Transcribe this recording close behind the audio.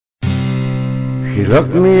She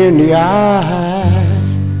looked me in the eyes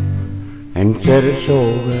and said, "It's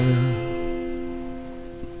over.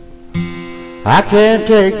 I can't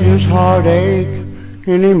take this heartache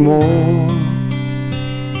anymore."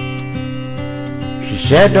 She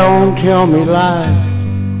said, "Don't tell me lies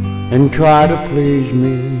and try to please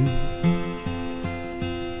me.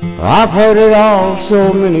 I've heard it all so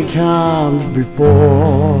many times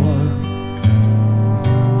before."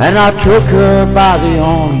 And I took her by the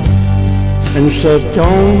arm and said,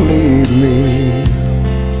 "Don't leave me.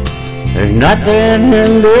 There's nothing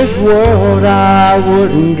in this world I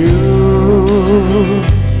wouldn't do.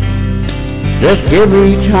 Just give me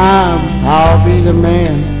time, I'll be the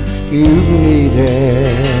man you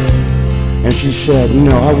needed." And she said,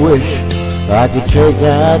 "No, I wish I could take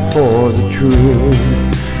that for the truth."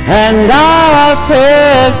 And I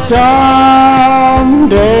said,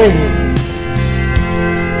 "Someday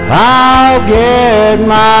I'll get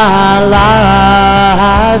my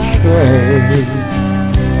life straight."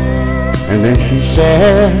 And then she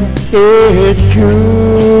said, "It's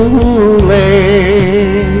too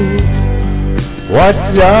late. What's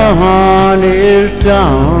done is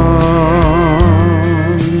done."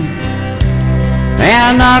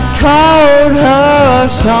 And I told her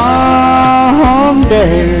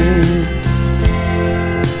someday.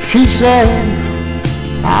 She said,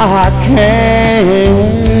 "I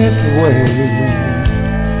can't wait,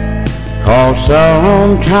 'cause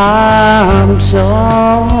sometime,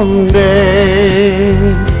 someday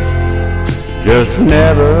just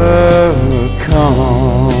never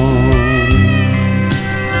comes."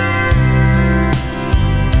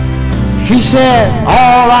 She said,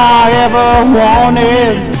 "All I ever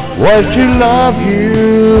wanted was to love you.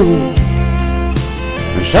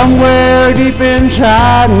 And somewhere deep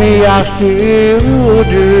inside me I still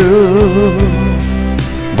do.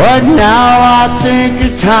 But now I think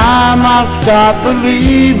it's time I stop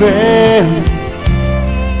believing,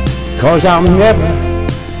 'cause I'm never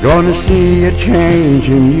gonna see a change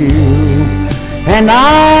in you." And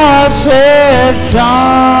I said,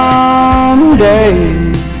 "Someday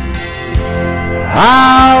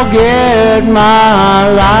I'll get my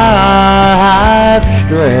life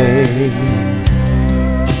straight."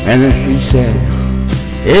 And then she said,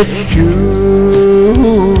 "It's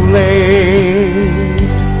too late.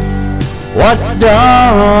 What's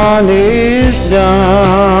done is done."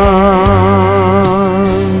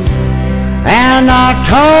 And I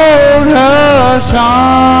told her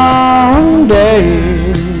someday.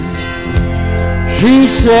 She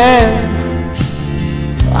said,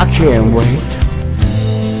 "I can't wait,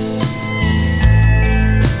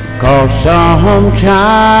 'cause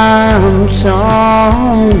sometime,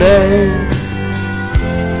 someday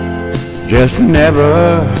just never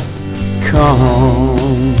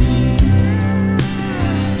comes.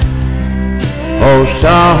 Oh,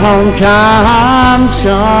 sometime,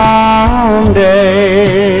 someday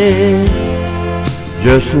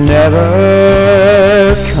just never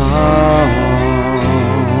comes."